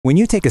When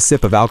you take a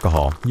sip of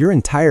alcohol, your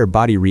entire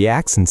body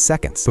reacts in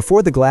seconds.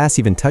 Before the glass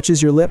even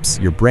touches your lips,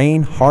 your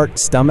brain, heart,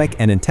 stomach,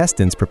 and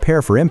intestines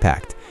prepare for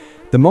impact.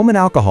 The moment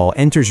alcohol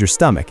enters your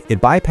stomach,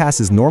 it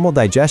bypasses normal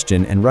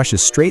digestion and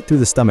rushes straight through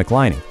the stomach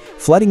lining,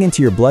 flooding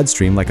into your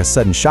bloodstream like a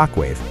sudden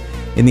shockwave.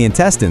 In the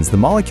intestines, the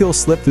molecules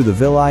slip through the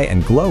villi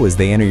and glow as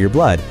they enter your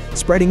blood,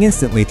 spreading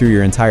instantly through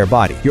your entire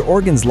body. Your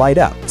organs light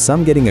up,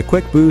 some getting a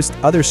quick boost,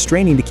 others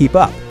straining to keep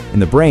up. In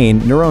the brain,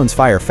 neurons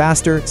fire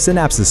faster,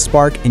 synapses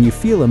spark, and you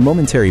feel a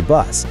momentary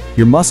buzz.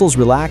 Your muscles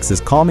relax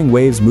as calming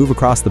waves move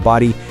across the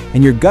body,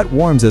 and your gut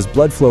warms as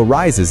blood flow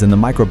rises and the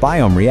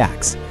microbiome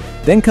reacts.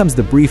 Then comes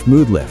the brief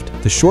mood lift,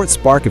 the short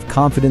spark of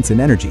confidence and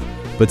energy.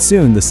 But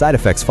soon, the side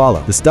effects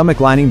follow. The stomach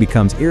lining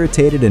becomes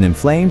irritated and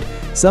inflamed,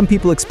 some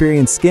people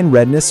experience skin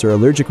redness or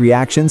allergic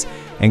reactions,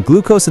 and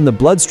glucose in the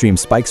bloodstream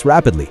spikes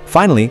rapidly.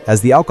 Finally,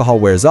 as the alcohol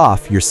wears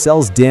off, your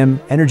cells dim,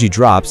 energy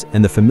drops,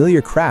 and the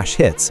familiar crash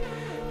hits.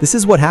 This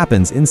is what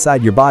happens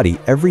inside your body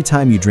every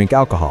time you drink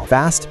alcohol.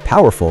 Fast,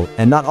 powerful,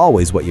 and not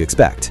always what you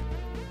expect.